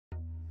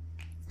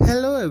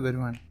Hello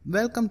everyone,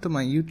 welcome to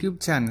my YouTube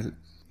channel.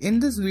 In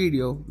this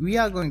video, we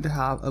are going to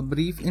have a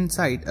brief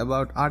insight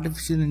about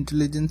artificial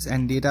intelligence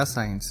and data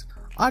science.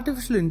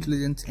 Artificial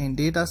intelligence and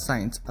data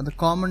science are the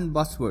common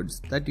buzzwords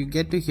that you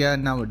get to hear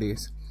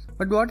nowadays.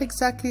 But what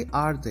exactly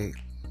are they?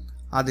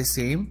 Are they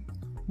same?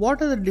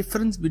 What are the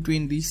difference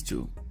between these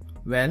two?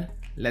 Well,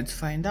 let's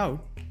find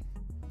out.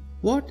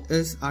 What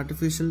is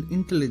artificial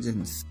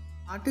intelligence?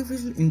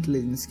 Artificial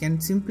intelligence can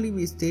simply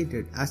be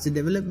stated as the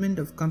development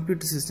of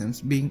computer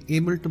systems being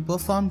able to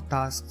perform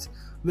tasks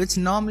which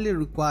normally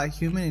require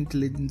human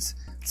intelligence,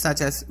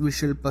 such as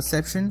visual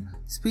perception,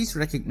 speech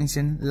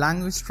recognition,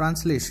 language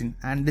translation,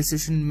 and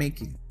decision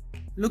making.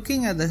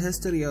 Looking at the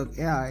history of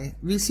AI,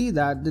 we see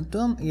that the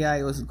term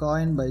AI was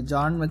coined by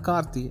John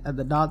McCarthy at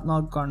the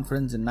Dartmouth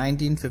Conference in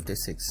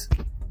 1956.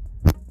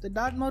 The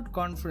Dartmouth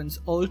Conference,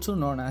 also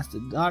known as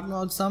the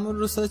Dartmouth Summer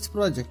Research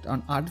Project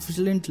on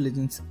Artificial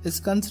Intelligence, is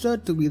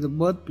considered to be the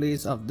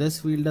birthplace of this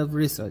field of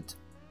research.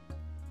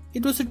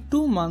 It was a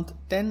 2-month,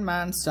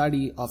 10-man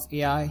study of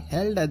AI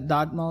held at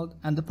Dartmouth,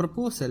 and the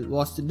proposal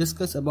was to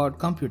discuss about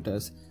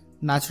computers,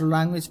 natural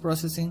language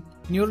processing,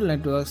 neural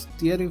networks,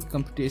 theory of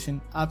computation,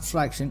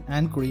 abstraction,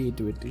 and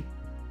creativity.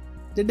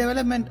 The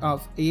development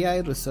of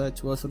AI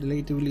research was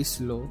relatively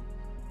slow.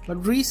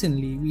 But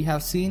recently, we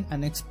have seen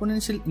an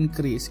exponential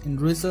increase in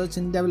research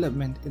and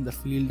development in the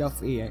field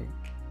of AI.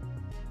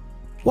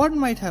 What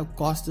might have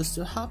caused this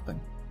to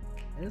happen?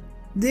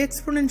 The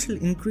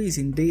exponential increase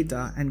in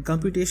data and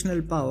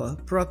computational power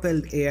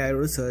propelled AI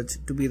research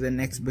to be the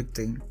next big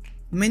thing.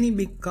 Many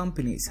big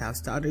companies have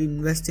started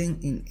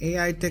investing in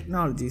AI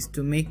technologies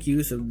to make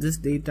use of this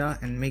data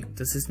and make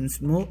the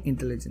systems more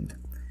intelligent.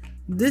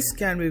 This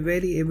can be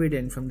very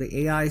evident from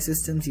the AI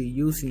systems you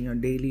use in your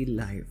daily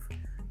life.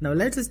 Now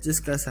let us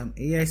discuss some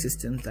AI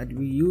systems that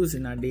we use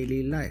in our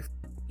daily life.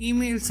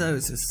 Email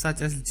services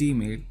such as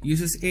Gmail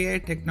uses AI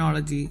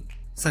technology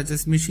such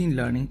as machine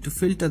learning to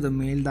filter the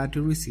mail that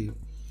you receive.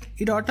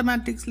 It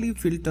automatically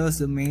filters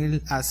the mail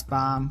as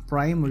spam,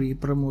 primary,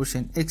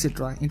 promotion,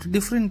 etc. into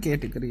different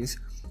categories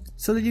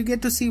so that you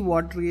get to see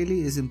what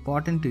really is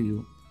important to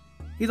you.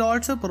 It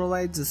also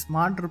provides a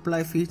smart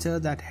reply feature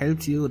that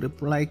helps you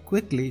reply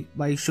quickly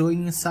by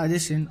showing a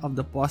suggestion of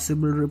the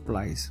possible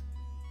replies.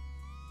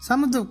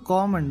 Some of the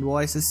common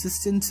voice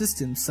assistant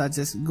systems such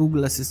as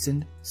Google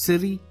Assistant,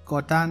 Siri,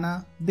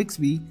 Cortana,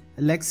 Bixby,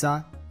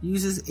 Alexa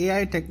uses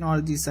AI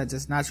technologies such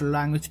as natural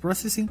language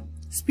processing,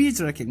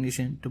 speech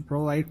recognition to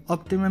provide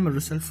optimum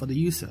result for the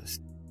users.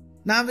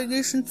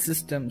 Navigation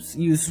systems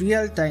use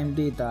real-time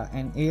data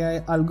and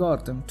AI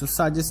algorithm to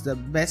suggest the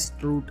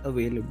best route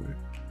available.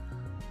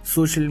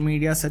 Social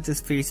media such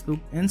as Facebook,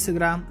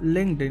 Instagram,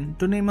 LinkedIn,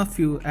 to name a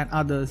few, and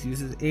others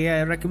uses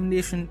AI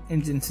recommendation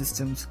engine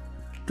systems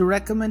to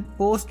recommend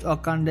posts or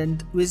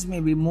content which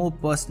may be more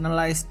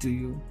personalized to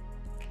you.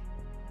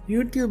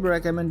 YouTube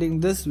recommending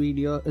this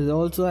video is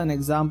also an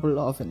example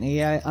of an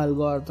AI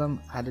algorithm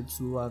at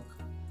its work.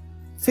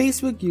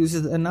 Facebook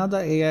uses another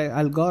AI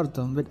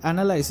algorithm which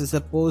analyzes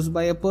a post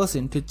by a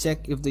person to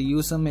check if the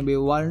user may be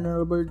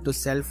vulnerable to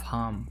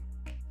self-harm.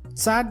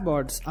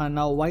 Chatbots are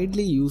now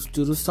widely used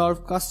to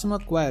resolve customer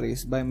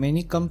queries by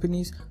many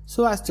companies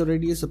so as to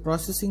reduce the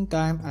processing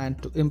time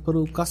and to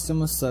improve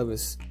customer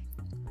service.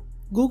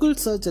 Google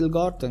search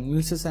algorithm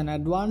uses an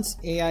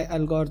advanced AI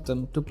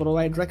algorithm to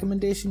provide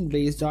recommendation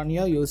based on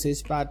your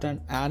usage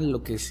pattern and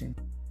location.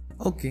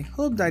 Okay,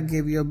 hope that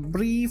gave you a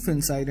brief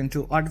insight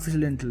into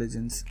artificial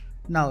intelligence.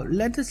 Now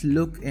let us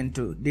look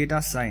into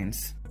data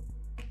science.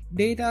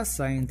 Data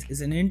science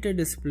is an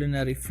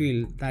interdisciplinary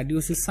field that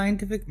uses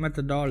scientific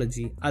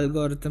methodology,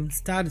 algorithms,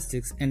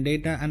 statistics, and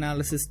data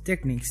analysis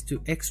techniques to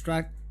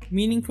extract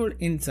meaningful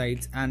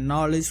insights and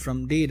knowledge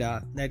from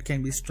data that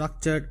can be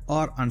structured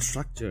or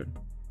unstructured.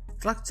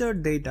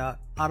 Structured data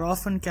are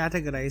often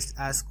categorized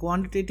as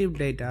quantitative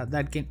data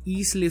that can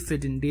easily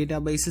fit in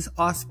databases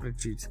or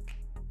spreadsheets.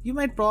 You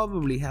might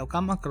probably have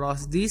come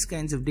across these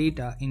kinds of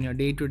data in your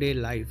day-to-day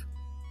life.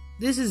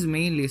 This is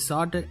mainly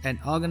sorted and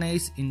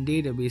organized in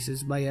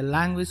databases by a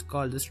language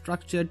called the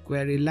Structured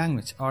Query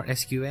Language or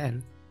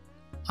SQL.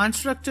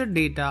 Unstructured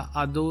data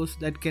are those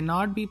that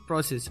cannot be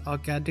processed or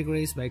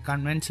categorized by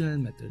conventional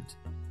methods.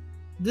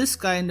 This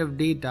kind of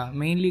data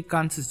mainly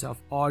consists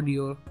of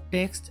audio,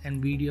 text, and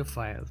video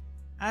files.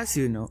 As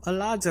you know, a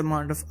large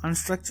amount of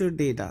unstructured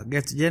data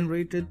gets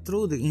generated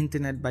through the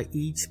internet by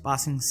each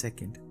passing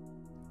second.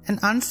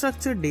 And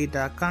unstructured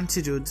data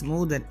constitutes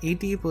more than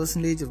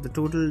 80% of the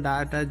total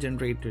data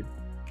generated.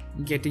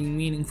 Getting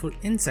meaningful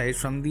insights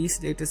from these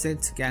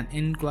datasets can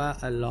require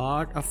a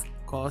lot of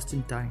cost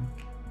and time.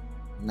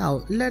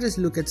 Now, let us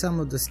look at some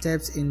of the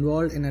steps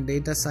involved in a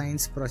data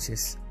science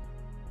process.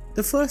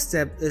 The first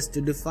step is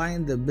to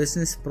define the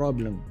business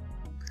problem.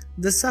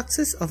 The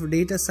success of a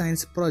data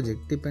science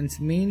project depends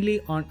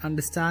mainly on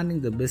understanding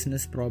the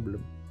business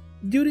problem.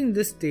 During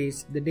this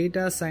stage, the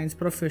data science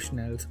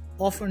professionals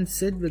often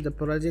sit with the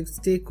project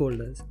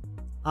stakeholders,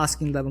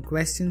 asking them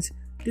questions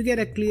to get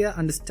a clear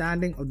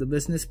understanding of the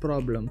business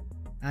problem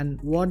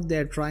and what they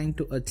are trying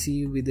to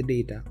achieve with the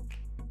data.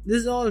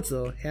 This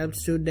also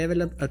helps to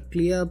develop a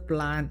clear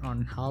plan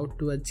on how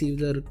to achieve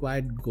the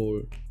required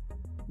goal.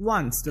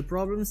 Once the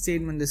problem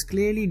statement is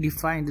clearly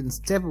defined in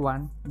step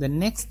 1, the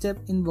next step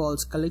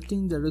involves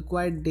collecting the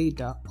required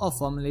data or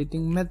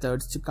formulating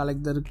methods to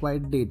collect the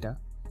required data.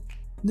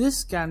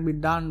 This can be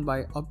done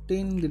by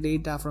obtaining the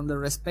data from the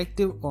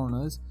respective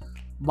owners,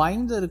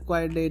 buying the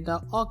required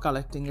data, or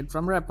collecting it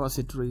from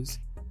repositories.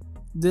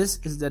 This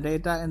is the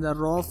data in the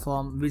raw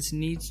form which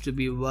needs to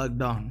be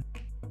worked on.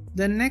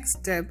 The next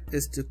step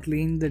is to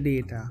clean the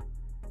data.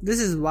 This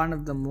is one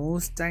of the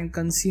most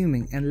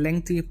time-consuming and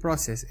lengthy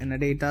process in a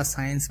data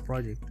science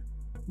project.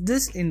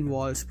 This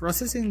involves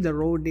processing the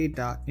raw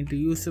data into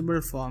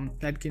usable form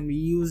that can be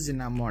used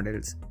in our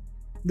models.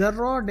 The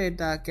raw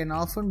data can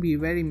often be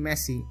very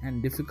messy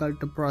and difficult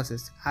to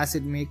process, as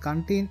it may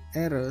contain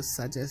errors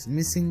such as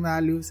missing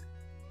values,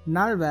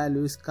 null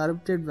values,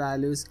 corrupted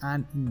values,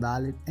 and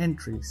invalid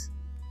entries.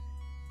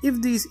 If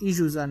these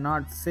issues are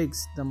not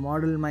fixed, the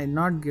model might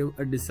not give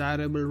a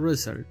desirable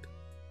result.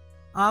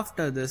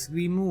 After this,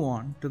 we move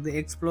on to the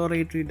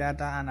exploratory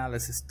data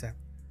analysis step.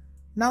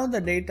 Now the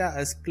data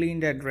is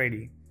cleaned and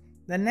ready.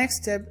 The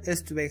next step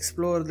is to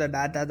explore the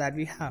data that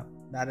we have.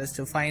 That is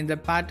to find the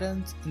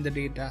patterns in the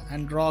data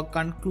and draw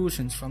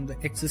conclusions from the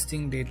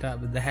existing data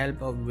with the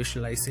help of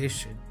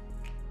visualization.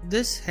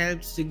 This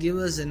helps to give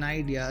us an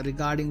idea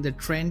regarding the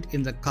trend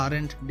in the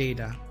current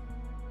data.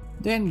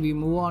 Then we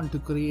move on to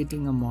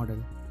creating a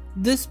model.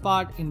 This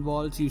part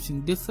involves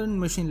using different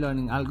machine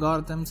learning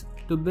algorithms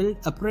to build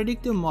a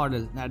predictive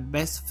model that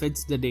best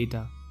fits the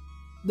data.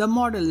 The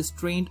model is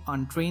trained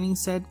on training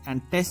set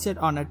and tested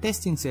on a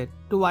testing set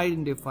to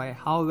identify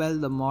how well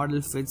the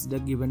model fits the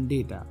given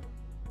data.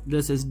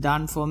 This is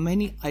done for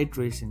many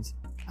iterations,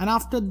 and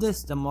after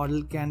this the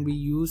model can be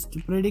used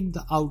to predict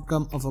the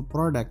outcome of a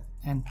product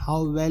and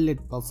how well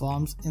it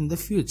performs in the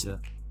future.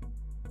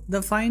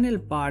 The final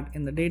part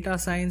in the data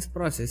science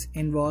process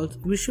involves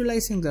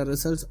visualizing the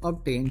results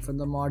obtained from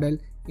the model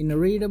in a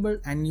readable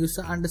and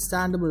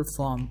user-understandable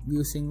form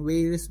using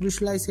various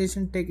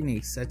visualization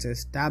techniques such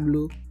as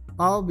Tableau,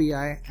 Power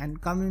BI,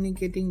 and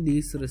communicating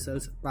these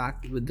results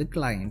back with the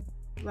client.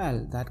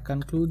 Well, that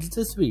concludes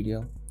this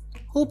video.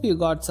 Hope you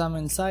got some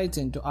insights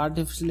into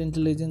artificial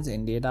intelligence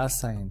in data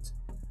science.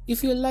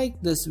 If you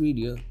like this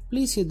video,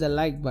 please hit the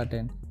like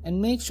button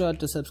and make sure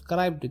to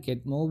subscribe to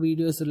get more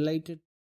videos related